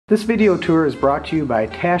This video tour is brought to you by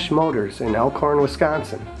Tasch Motors in Elkhorn,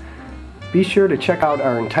 Wisconsin. Be sure to check out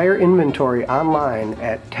our entire inventory online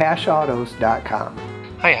at taschautos.com.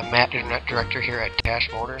 Hi, I'm Matt, Internet Director here at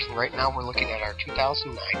Tasch Motors, and right now we're looking at our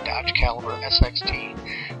 2009 Dodge Caliber SXT.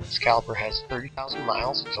 This Caliber has 30,000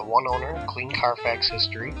 miles. It's a one-owner, clean Carfax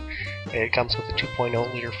history. It comes with a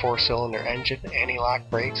 2.0-liter four-cylinder engine, anti-lock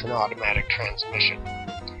brakes, and automatic transmission.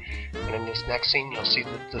 And in this next scene, you'll see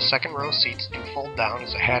that the second row seats do fold down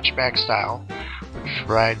as a hatchback style, which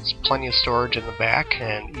provides plenty of storage in the back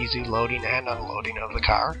and easy loading and unloading of the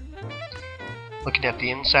car. Looking at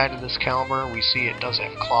the inside of this Caliber, we see it does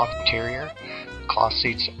have cloth interior. The cloth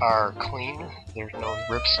seats are clean. There's no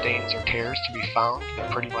rip stains or tears to be found. They're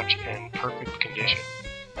pretty much in perfect condition.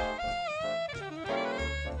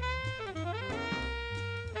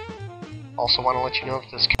 Also want to let you know that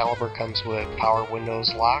this Caliber comes with power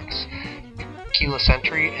windows locks, keyless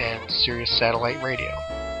entry, and Sirius satellite radio.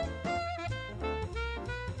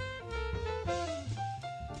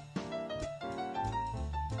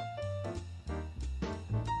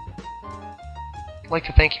 I'd like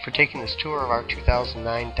to thank you for taking this tour of our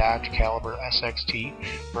 2009 Dodge Caliber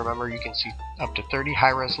SXT. Remember, you can see up to 30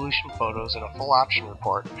 high-resolution photos and a full option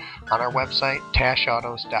report on our website,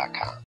 taschautos.com.